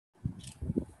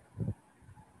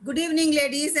Good evening,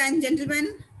 ladies and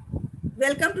gentlemen.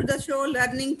 Welcome to the show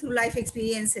Learning Through Life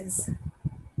Experiences.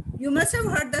 You must have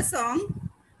heard the song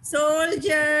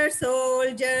Soldier,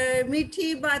 soldier,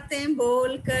 मीठी बातें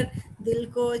बोलकर दिल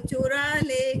को चुरा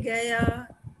ले गया.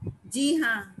 जी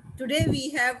हाँ, today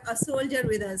we have a soldier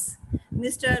with us,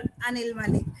 Mr. Anil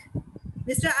Malik.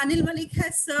 Mr. Anil Malik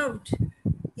has served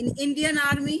in Indian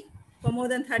Army for more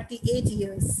than 38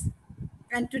 years.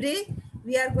 And today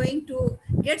we are going to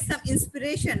get some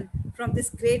inspiration from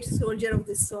this great soldier of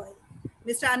this soil.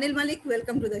 Mr. Anil Malik,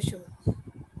 welcome to the show.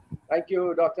 Thank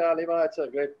you, Dr. Haleema. It's a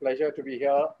great pleasure to be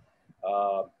here.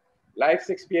 Life's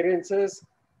experiences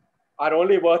are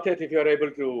only worth it if you're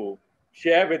able to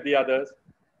share with the others.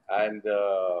 And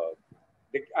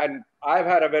I've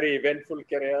had a very eventful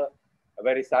career, a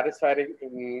very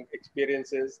satisfying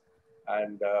experiences,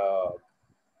 and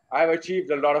I've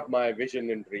achieved a lot of my vision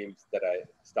and dreams that I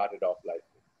started off life with.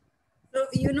 So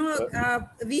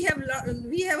we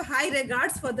have high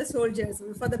regards for the soldiers,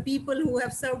 for the people who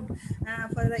have served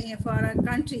for our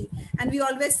country, and we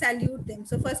always salute them.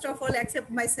 So first of all, accept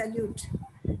my salute.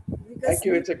 Thank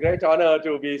you. It's a great honor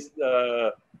to be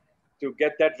to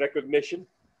get that recognition.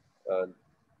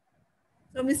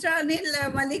 So Mr.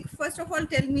 Anil Malik, first of all,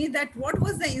 tell me that what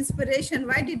was the inspiration?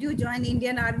 Why did you join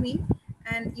Indian Army,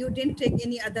 and you didn't take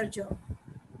any other job?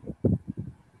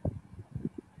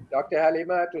 Dr.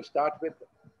 Haleema, to start with,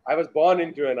 I was born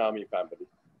into an army family.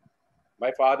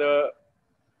 My father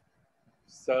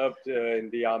served in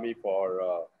the army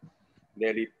for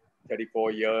nearly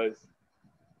 34 years.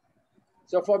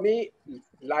 So for me,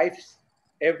 life's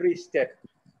every step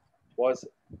was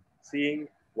seeing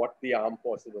what the armed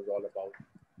forces was all about,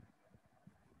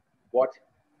 what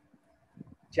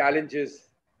challenges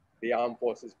the armed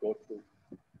forces go through.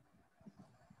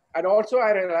 And also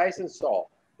I realized and saw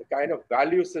the kind of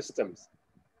value systems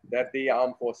that the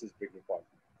armed forces bring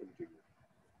into you.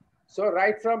 So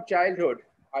right from childhood,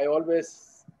 I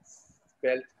always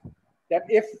felt that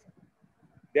if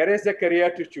there is a career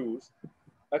to choose,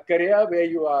 a career where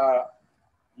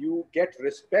you get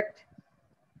respect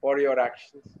for your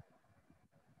actions,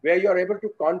 where you're able to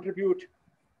contribute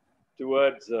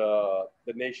towards the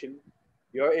nation,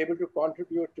 you're able to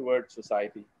contribute towards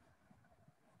society.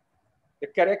 The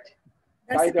correct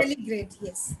That's really great.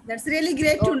 Yes, that's really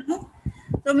great to know.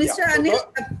 So, Mr. Anil,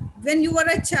 when you were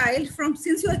a child,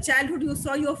 since your childhood, you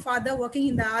saw your father working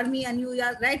in the army, and you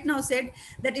right now said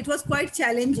that it was quite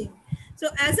challenging. So,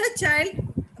 as a child,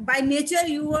 by nature,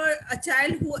 you were a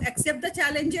child who accept the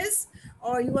challenges,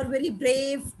 or you were very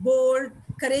brave, bold,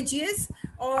 courageous,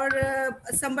 or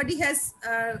somebody has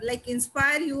like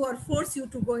inspired you or forced you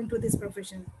to go into this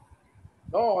profession?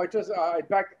 No, it was in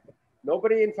fact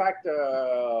nobody. In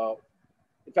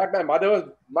fact, my mother was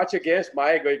much against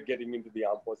my getting into the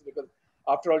armed forces because,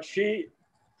 after all, she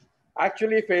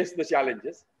actually faced the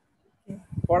challenges.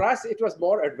 For us, it was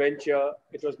more adventure.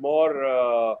 It was more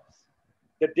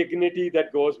the dignity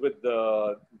that goes with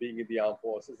being in the armed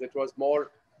forces. It was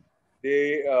more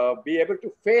be able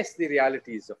to face the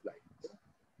realities of life.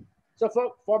 So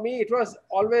for me, it was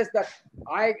always that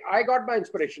I got my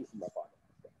inspiration from my father.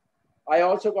 I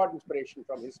also got inspiration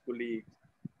from his colleagues,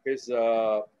 his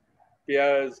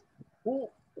peers who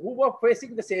were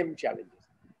facing the same challenges.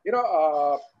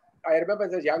 I remember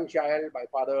as a young child, my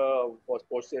father was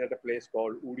posted at a place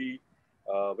called Uri,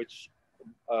 which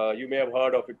you may have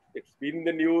heard of it. It's been in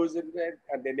the news, and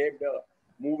they named a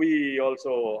movie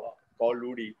also called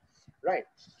Uri, right?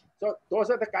 So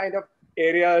those are the kind of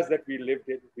areas that we lived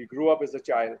in. We grew up as a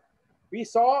child. We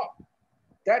saw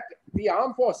that the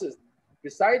armed forces,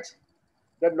 besides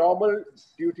the normal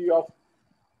duty of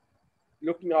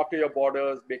looking after your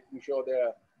borders, making sure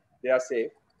they are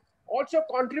safe, also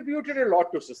contributed a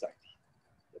lot to society.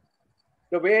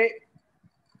 The way,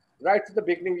 right from the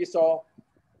beginning, we saw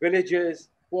villages,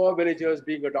 poor villagers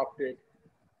being adopted,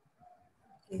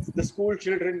 the school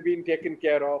children being taken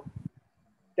care of.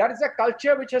 That is a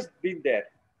culture which has been there.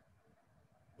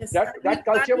 Yes, that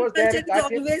culture was there.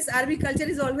 Army culture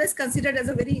is always considered as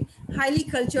a very highly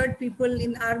cultured people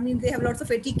in army. They have lots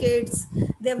of etiquettes.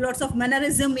 They have lots of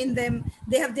mannerism in them.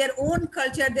 They have their own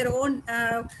culture, their own.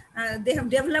 They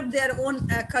have developed their own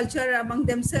culture among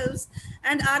themselves.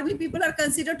 And army people are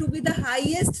considered to be the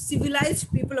highest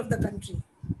civilized people of the country.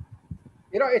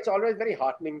 It's always very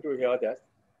heartening to hear that.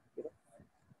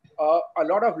 A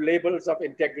lot of labels of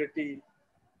integrity,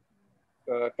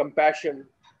 compassion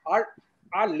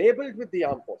are labeled with the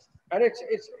armed forces, and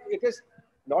it is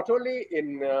not only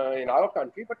in our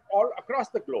country but all across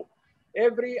the globe.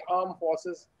 Every armed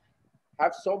forces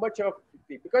have so much of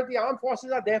because the armed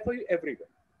forces are there for you everywhere.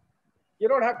 You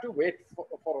don't have to wait for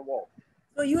a war.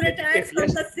 So you retired If from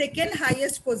yes, the second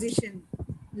highest position,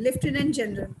 Lieutenant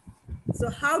General. So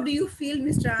how do you feel,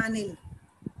 Mr. Anil,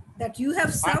 that you have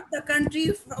I, served the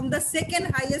country from the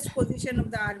second highest position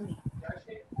of the army?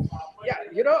 yeah,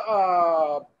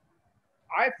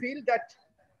 I feel that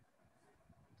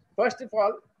first of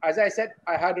all, as I said,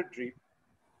 I had a dream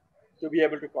to be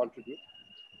able to contribute,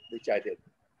 which I did,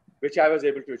 which I was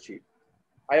able to achieve.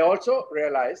 I also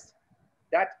realized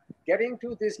that getting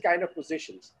to these kind of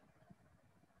positions,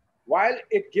 while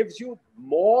it gives you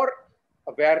more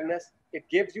awareness, it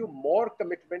gives you more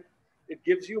commitment, it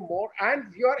gives you more,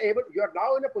 and you're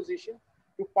now in a position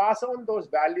to pass on those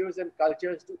values and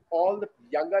cultures to all the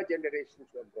younger generations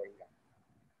who are growing up.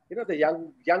 The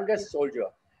youngest soldier.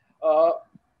 Uh,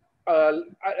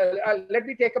 Let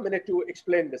me take a minute to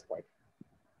explain this point.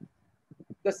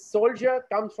 The soldier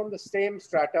comes from the same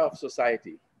strata of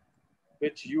society,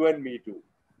 which you and me do.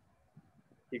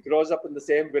 He grows up in the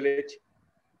same village.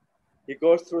 He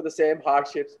goes through the same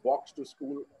hardships, walks to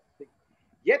school.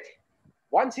 Yet,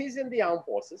 once he's in the armed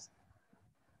forces,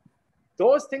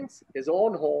 those things, his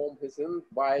own home, his own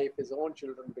wife, his own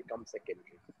children, become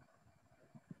secondary.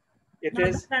 It Now the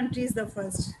is, country is the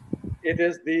first. it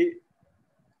is the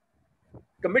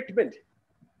commitment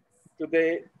to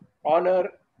the honor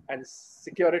and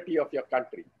security of your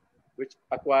country, which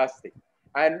acquires things.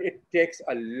 And it takes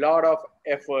a lot of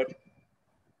effort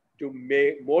to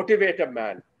motivate a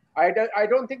man. I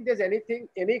don't think there's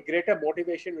any greater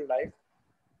motivation in life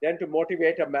than to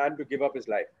motivate a man to give up his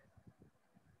life.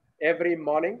 Every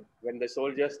morning, when the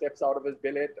soldier steps out of his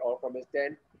billet or from his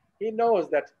tent, he knows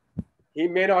that he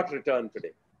may not return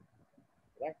today,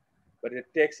 right? But it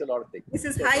takes a lot of things. This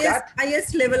is So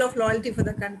highest level of loyalty for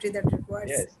the country that requires.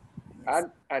 yes,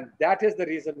 and that is the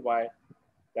reason why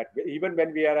that even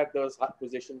when we are at those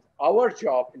positions, our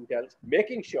job entails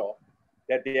making sure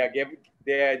that they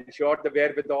are ensured the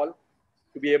wherewithal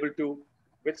to be able to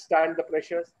withstand the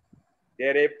pressures. They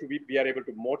are able to we are able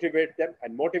to motivate them,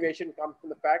 and motivation comes from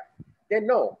the fact they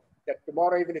know that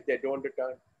tomorrow, even if they don't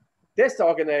return, this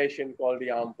organization called the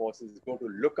armed forces is going to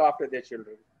look after their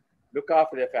children, look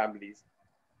after their families,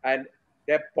 and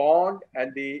their bond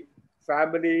and the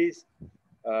family's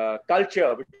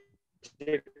culture which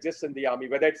exists in the army,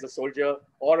 whether it's a soldier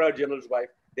or a general's wife,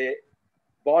 they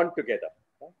bond together.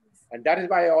 And that is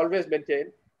why I always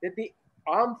maintain that the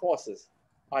armed forces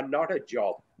are not a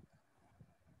job.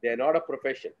 They're not a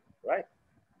profession, right?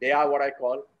 They are what I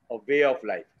call a way of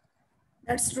life.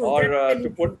 That's true. Or That's really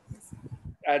true.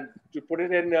 to put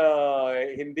it in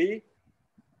Hindi,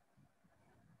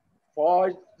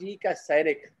 फौजी का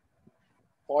सैनिक,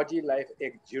 फौजी life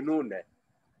एक जुनून है.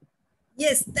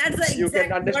 Yes, that's the You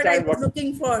can exact word I understand was what.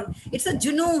 looking for. It's a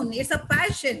junoon, it's a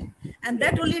passion, and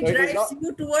that only So it is drives not.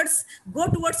 you go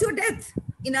towards your death.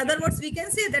 In other words, we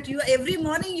can say that every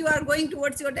morning you are going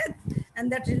towards your death, and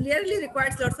that really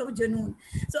requires lots of junoon.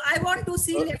 So I want to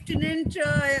see Lieutenant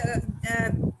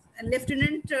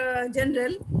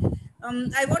General.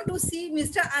 I want to see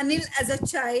Mr. Anil as a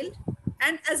child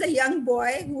and as a young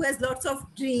boy who has lots of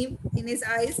dream in his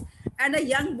eyes, and a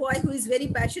young boy who is very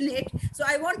passionate. So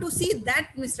I want to see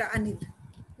that, Mr. Anil.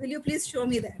 Will you please show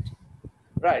me that?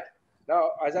 Right.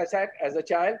 Now, as I said, as a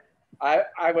child,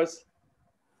 I was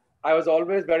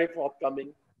always very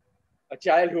forthcoming, a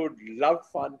child who loved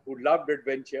fun, who loved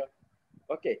adventure.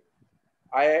 Okay.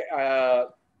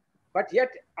 But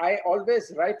yet I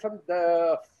always, right from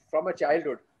a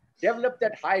childhood, developed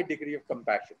that high degree of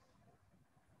compassion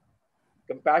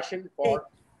for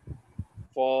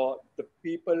the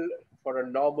people, for a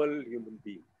normal human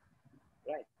being,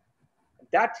 right?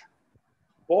 That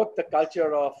both the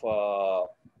culture of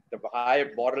the high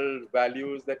moral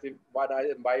values that one I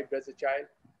imbibed as a child,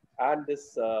 and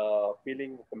this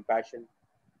feeling of compassion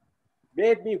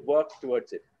made me work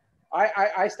towards it.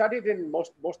 I studied in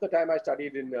most of the time I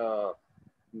studied in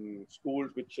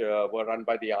schools which were run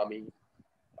by the army.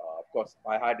 Of course,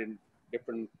 I had in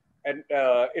different, and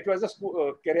it was a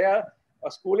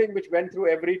schooling which went through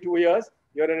every 2 years.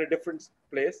 You're in a different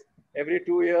place. Every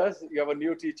 2 years, you have a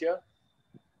new teacher.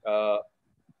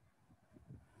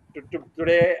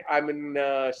 Today, I'm in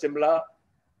Shimla.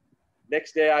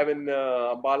 Next day, I'm in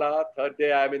Ambala. Third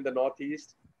day, I'm in the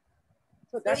Northeast.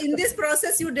 So in this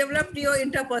process, you developed your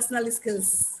interpersonal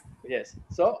skills. Yes.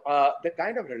 So the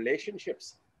kind of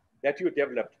relationships that you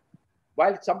developed,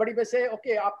 while somebody may say,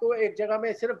 okay, आपको एक जगह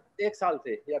में सिर्फ 1 साल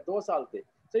थे या 2 साल थे,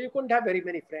 so you couldn't have very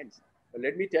many friends. But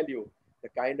let me tell you, the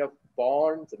kind of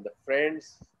bonds and the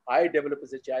friends I developed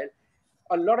as a child,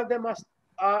 a lot of them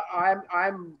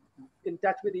I'm in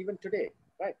touch with even today,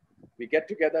 right? We get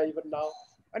together even now,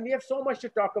 and we have so much to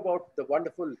talk about the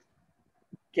wonderful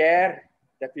care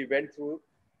that we went through.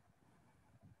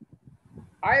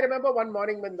 I remember one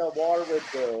morning when the war with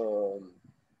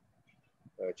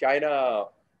China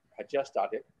had just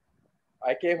started.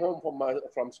 I came home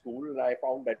from school and I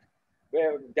found that,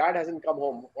 well, Dad hasn't come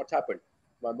home. What's happened?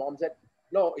 My mom said,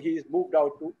 no, he's moved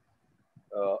out to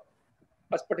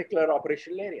a particular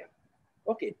operational area.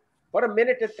 Okay. For a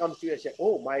minute it comes to you and say,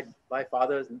 oh, my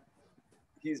father's,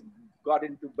 he's got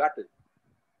into battle,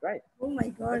 right? Oh my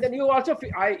God. And then you also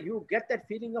feel, you get that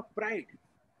feeling of pride,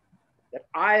 that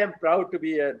I am proud to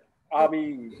be an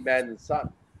army man's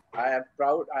son. I am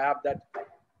proud. I have that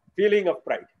feeling of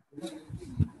pride.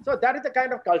 So that is the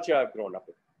kind of culture I've grown up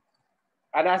in.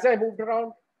 And as I moved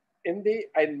around in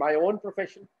my own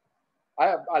profession,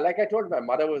 like I told, my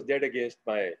mother was dead against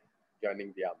my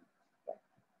joining the army.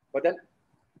 But then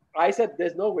I said,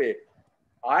 there's no way.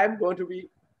 I'm going to be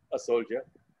a soldier.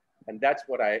 And that's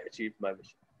what I achieved my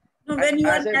mission. No, when you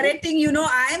are narrating, you know,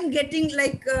 I am getting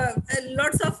like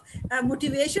lots of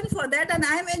motivation for that, and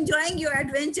I am enjoying your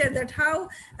adventure. That how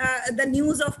the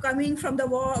news of coming from the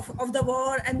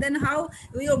war, and then how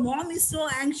your mom is so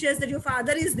anxious that your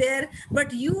father is there,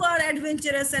 but you are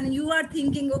adventurous and you are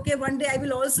thinking, okay, one day I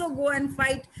will also go and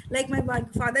fight like my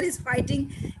father is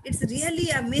fighting. It's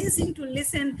really amazing to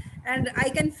listen, and I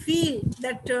can feel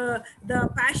that the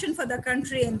passion for the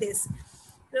country in this.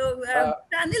 So,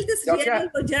 Anil, this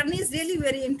journey is really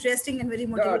very interesting and very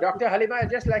motivating. Dr. Haleema,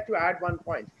 I'd just like to add one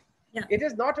point. Yeah. It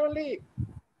is not only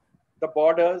the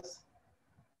borders,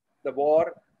 the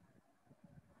war,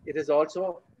 it is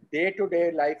also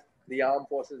day-to-day life. The armed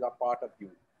forces are part of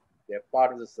you. They're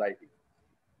part of the society.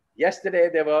 Yesterday,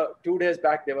 2 days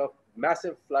back, there were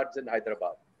massive floods in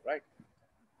Hyderabad, right?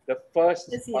 The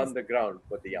first on the ground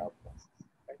for the armed forces.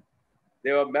 Right?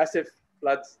 There were massive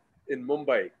floods in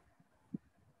Mumbai.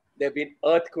 There have been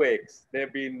earthquakes. There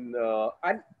have been,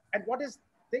 and what is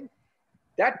the thing?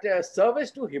 That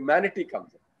service to humanity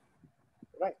comes in,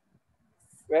 right?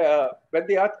 When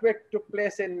the earthquake took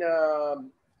place in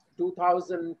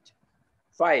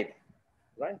 2005,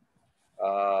 right?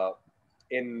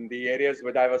 In the areas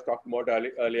where I was talking about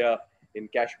earlier, in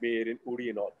Kashmir, in Uri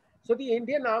and all. So the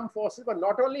Indian armed forces were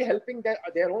not only helping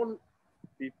their own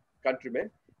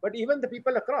countrymen, but even the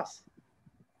people across.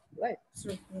 Right.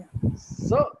 Sure, yeah.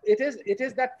 So it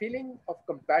is that feeling of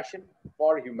compassion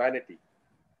for humanity,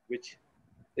 which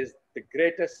is the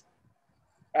greatest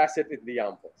asset in the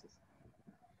armed forces.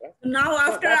 Right? Now,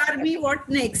 after army, what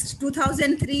next?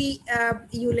 2003,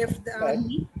 you left the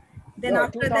army. Then no,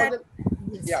 after that,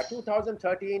 yes. Yeah,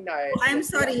 2013. I'm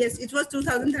sorry. Yes, it was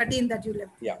 2013 that you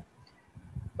left. Yeah.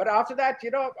 But after that,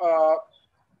 you know,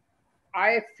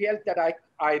 I felt that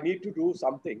I need to do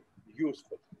something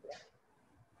useful.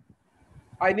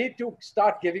 I need to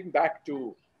start giving back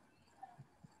to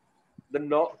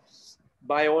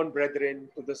my own brethren,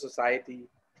 to the society.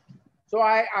 So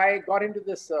I got into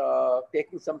this,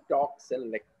 taking some talks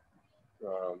and like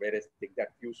various things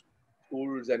at few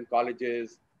schools and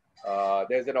colleges.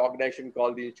 There's an organization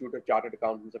called the Institute of Chartered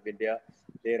Accountants of India.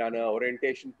 They run an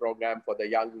orientation program for the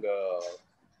young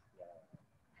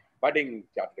budding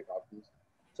chartered accountants.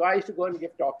 So I used to go and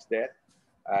give talks there.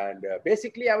 And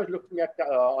basically, I was looking at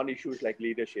on issues like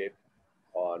leadership,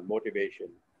 on motivation,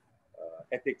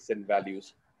 ethics and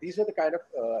values. These are the kind of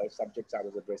subjects I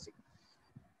was addressing.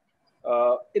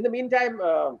 In the meantime,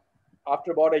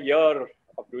 after about a year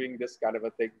of doing this kind of a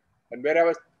thing, and where I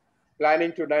was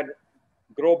planning to then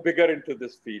grow bigger into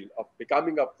this field of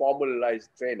becoming a formalized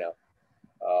trainer,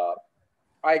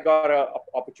 I got an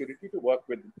opportunity to work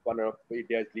with one of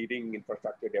India's leading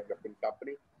infrastructure development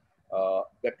company.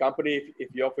 That company,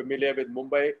 if you're familiar with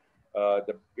Mumbai,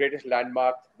 the greatest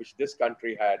landmark which this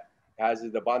country has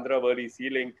is the Bandra-Worli Sea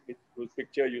Link, whose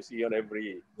picture you see on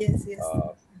every. Yes. Yeah.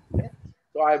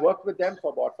 So I worked with them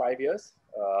for about 5 years.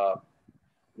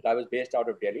 I was based out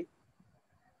of Delhi.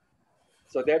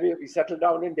 So there we settled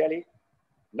down in Delhi.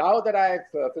 Now that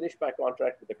I've finished my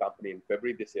contract with the company in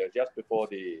February this year, just before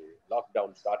the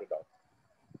lockdown started out,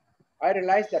 I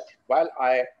realized that while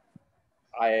I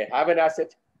have an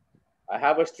asset, I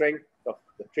have a strength of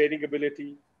the training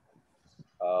ability,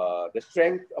 the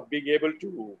strength of being able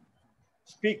to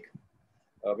speak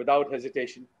without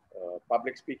hesitation.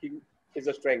 Public speaking is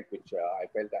a strength which I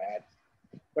felt I had.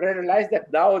 But I realized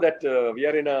that now that we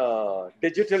are in a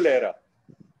digital era,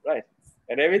 right?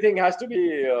 And everything has to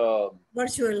be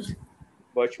virtual.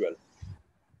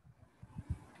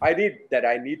 I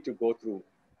need to go through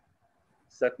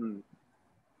certain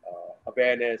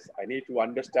awareness. I need to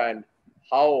understand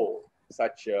how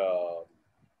such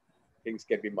things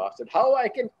can be mastered, how I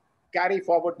can carry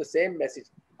forward the same message.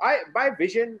 My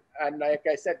vision, and like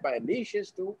I said, my niche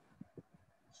is to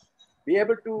be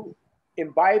able to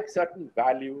imbibe certain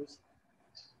values,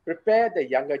 prepare the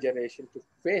younger generation to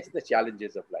face the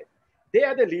challenges of life. They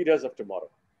are the leaders of tomorrow,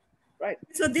 right?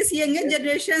 So this younger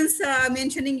generations,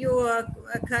 mentioning you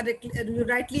correctly, you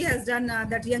rightly has done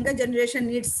that younger generation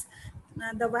needs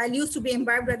the values to be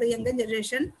imbibed by the younger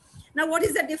generation. Now, what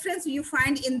is the difference you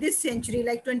find in this century,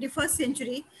 like 21st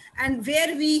century, and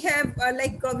where we have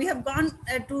we have gone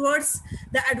towards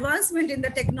the advancement in the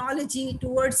technology,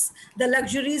 towards the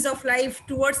luxuries of life,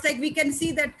 towards like we can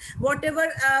see that whatever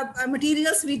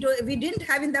materials we didn't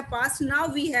have in the past, now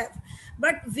we have.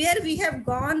 But where we have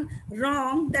gone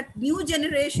wrong, that new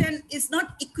generation is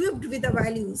not equipped with the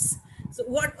values. So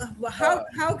what,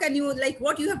 how can you, like,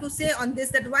 what you have to say on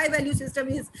this, that why value system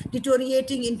is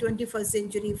deteriorating in 21st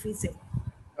century, if we say?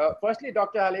 Firstly,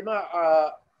 Dr.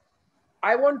 Haleema,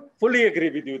 I won't fully agree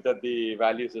with you that the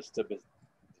value system is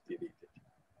deteriorated.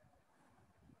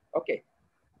 Okay.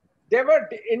 There were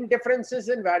indifferences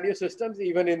in value systems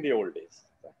even in the old days.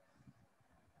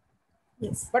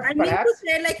 Yes, but I perhaps, mean to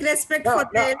say like respect for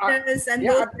the elders and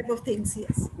those type of things.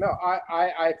 Yes. No,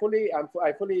 I fully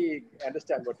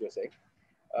understand what you're saying.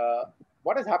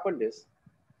 What has happened is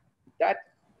that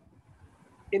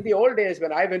in the old days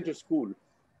when I went to school,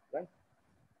 right,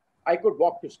 I could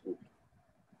walk to school.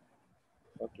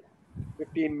 Okay,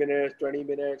 15 minutes, 20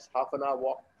 minutes, half an hour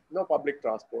walk, no public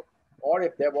transport, or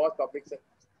if there was public,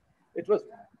 it was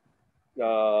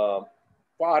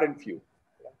far and few.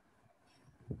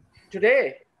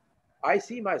 Today, I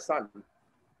see my son,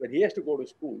 when he has to go to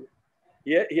school,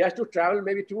 he has to travel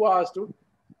maybe 2 hours to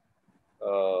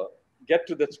get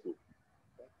to the school.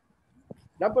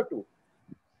 Number two,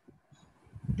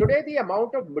 today the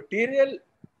amount of material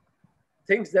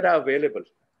things that are available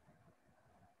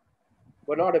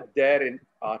were not there in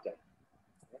our time.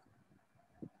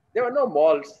 There were no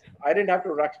malls. I didn't have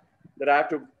to rush that I have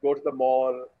to go to the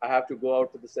mall. I have to go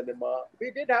out to the cinema.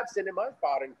 We did have cinemas,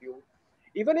 far and few.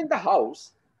 Even in the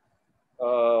house,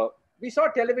 we saw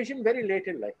television very late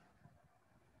in life.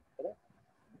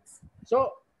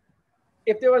 So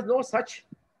if there was no such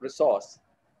resource,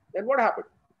 then what happened?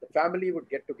 The family would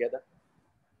get together.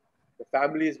 The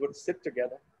families would sit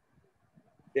together.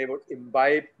 They would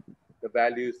imbibe the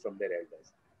values from their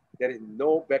elders. There is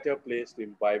no better place to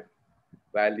imbibe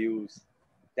values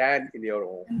than in your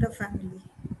home. And the family.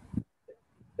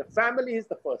 The family is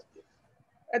the first place.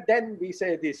 And then we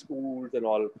say the schools and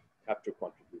all have to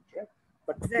contribute, right?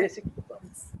 But basic,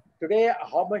 today,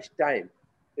 how much time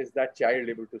is that child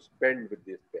able to spend with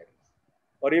his parents?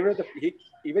 Or even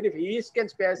if he can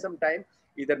spare some time,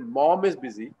 either mom is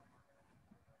busy,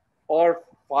 or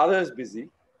father is busy,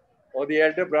 or the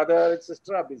elder brother and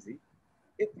sister are busy,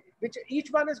 which each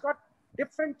one has got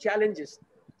different challenges.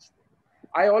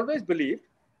 I always believed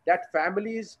that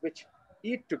families which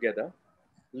eat together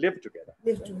live together.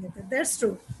 Live together. That's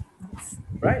true. Yes.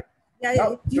 Right? Yeah,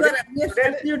 yeah. You are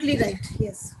absolutely right.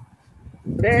 Yes.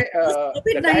 Today,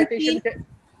 the dietitian.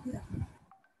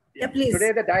 Please.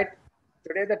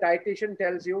 Today the dietitian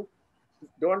tells you,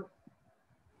 don't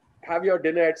have your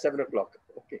dinner at 7 o'clock.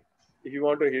 Okay, if you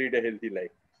want to lead a healthy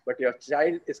life, but your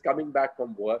child is coming back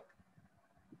from work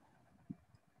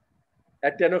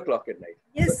at 10 o'clock at night.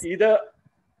 Yes. So either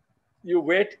you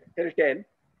wait till 10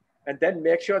 and then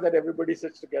make sure that everybody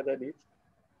sits together and eats,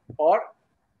 or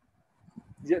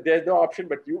there's no option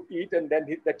but you eat and then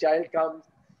the child comes.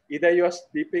 Either you're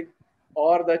sleeping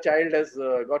or the child has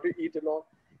got to eat alone.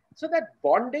 So that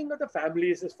bonding of the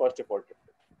families is first of all different.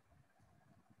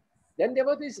 Then there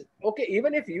was this, okay,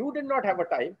 even if you did not have a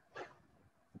time,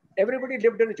 everybody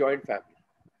lived in a joint family.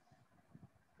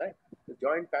 Right? The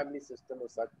joint family system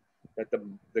was such that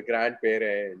the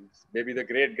grandparents, maybe the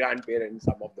great-grandparents,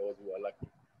 some of those who are lucky,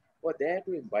 were there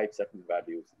to imbibe certain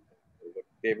values.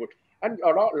 They would, and a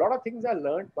lot of things are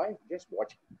learned by just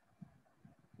watching.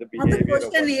 The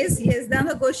question is, yes, now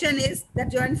the question is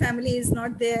that joint family is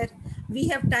not there. We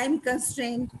have time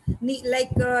constraint.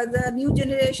 Like the new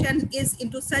generation is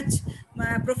into such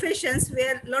professions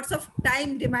where lots of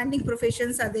time demanding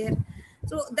professions are there.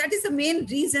 So that is the main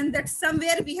reason that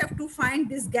somewhere we have to find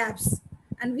these gaps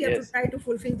and we have to try to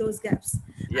fulfill those gaps.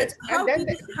 Yes.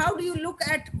 How do you look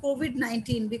at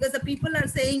COVID-19? Because the people are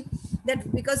saying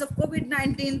that because of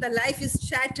COVID-19, the life is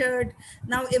shattered.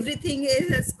 Now everything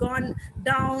has gone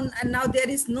down and now there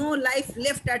is no life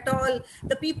left at all.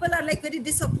 The people are like very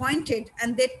disappointed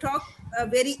and they talk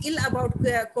very ill about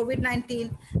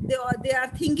COVID-19. They are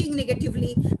thinking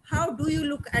negatively. How do you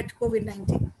look at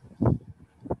COVID-19?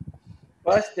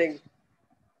 First thing,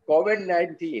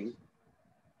 COVID-19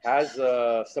 has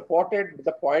supported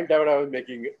the point that I was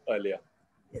making earlier.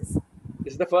 Yes.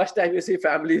 This is the first time you see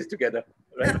families together,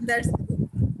 right? That's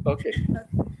Okay.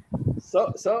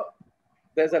 So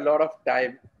there's a lot of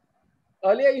time.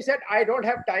 Earlier you said, I don't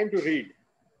have time to read,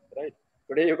 right?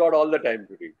 Today you got all the time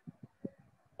to read.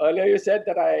 Earlier you said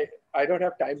that I don't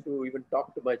have time to even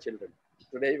talk to my children.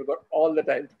 Today you've got all the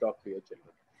time to talk to your children.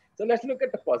 So let's look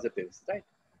at the positives, right?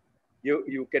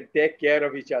 You can take care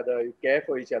of each other, you care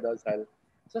for each other's health.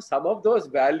 So some of those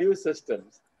value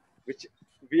systems which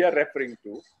we are referring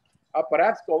to,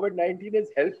 perhaps COVID-19 has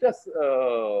helped us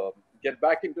get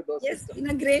back into those Yes, systems. in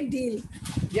a great deal.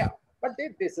 Yeah, but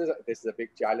this is a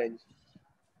big challenge.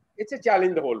 It's a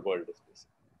challenge the whole world is facing.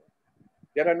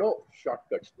 There are no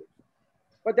shortcuts to it.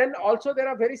 But then also there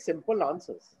are very simple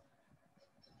answers.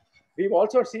 We've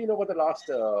also seen over the last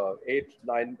 8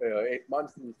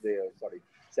 months since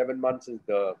 7 months since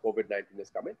the COVID-19 is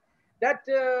coming, that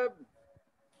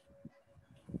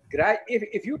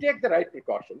if you take the right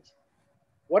precautions,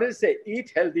 what does it say?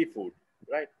 Eat healthy food,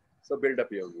 right? So build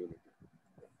up your immunity.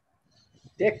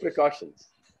 Take precautions.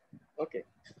 Okay.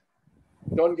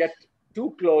 Don't get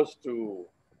too close to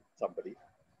somebody.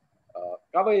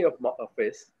 Cover your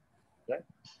face, right?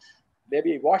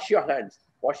 Maybe wash your hands.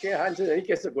 Washing your hands is in any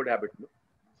case a good habit. No?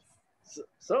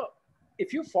 So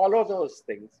if you follow those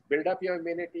things, build up your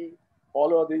immunity,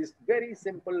 follow these very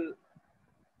simple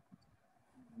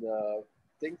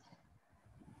things.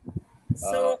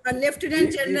 So,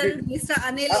 Lieutenant General Mr.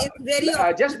 Anil is very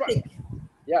optimistic.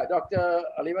 Yeah, Dr.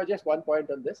 Haleema, just one point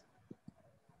on this.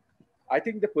 I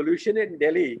think the pollution in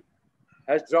Delhi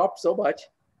has dropped so much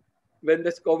when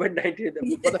this COVID-19,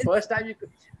 yes. For the first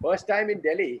time in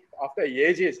Delhi, after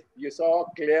ages, you saw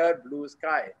clear blue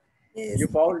sky. Yes. You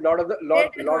found a lot of the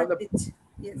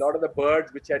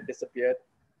birds which had disappeared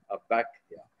back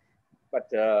here.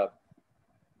 But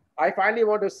I finally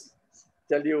want to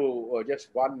tell you just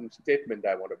one statement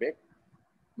I want to make.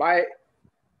 My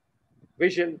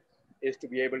vision is to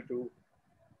be able to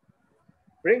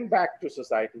bring back to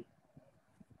society.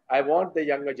 I want the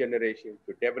younger generation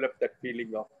to develop that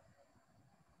feeling of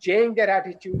change their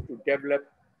attitude, to develop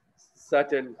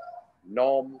certain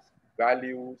norms,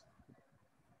 values,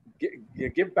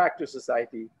 give back to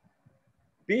society.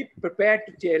 Be prepared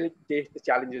to take the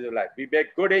challenges of life. We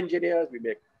make good engineers, we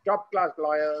make top-class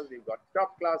lawyers, we've got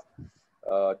top-class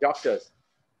doctors.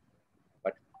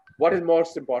 But what is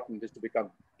most important is to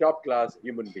become top-class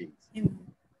human beings.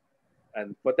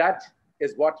 And for that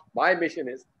is what my mission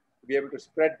is, to be able to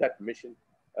spread that mission,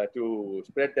 to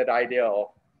spread that idea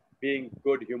of being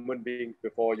good human beings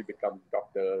before you become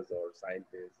doctors or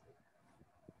scientists.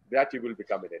 That you will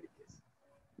become in any case.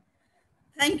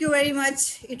 Thank you very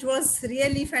much. It was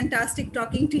really fantastic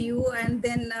talking to you. And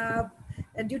then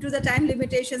due to the time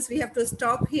limitations, we have to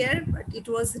stop here. But it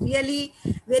was really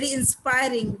very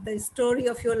inspiring, the story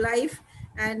of your life.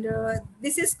 And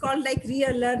this is called like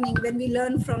real learning, when we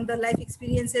learn from the life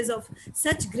experiences of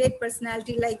such great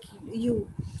personality like you.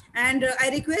 And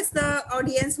I request the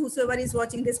audience, whosoever is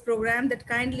watching this program, that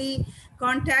kindly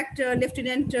contact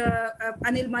Lieutenant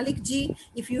Anil Malik ji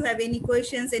if you have any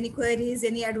questions, any queries,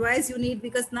 any advice you need,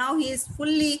 because now he is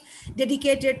fully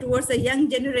dedicated towards the young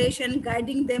generation,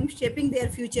 guiding them, shaping their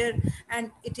future,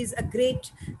 and it is a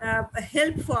great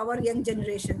help for our young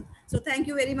generation. So thank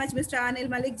you very much, Mr. Anil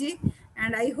Malik ji,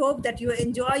 and I hope that you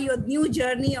enjoy your new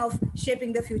journey of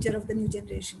shaping the future of the new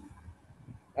generation.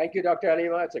 Thank you, Dr.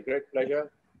 Haleema. It's a great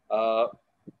pleasure.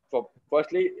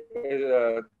 Firstly,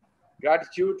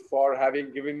 gratitude for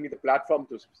giving me the platform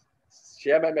to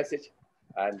share my message.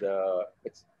 And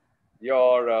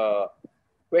your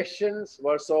questions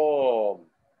were so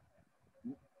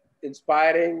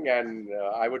inspiring, and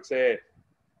I would say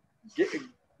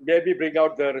maybe bring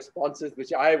out the responses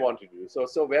which I wanted to do. So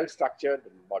well structured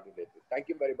and modulated. Thank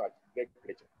you very much. Great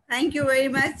pleasure. Thank you very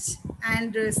much,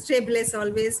 and stay blessed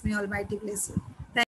always. May Almighty bless you.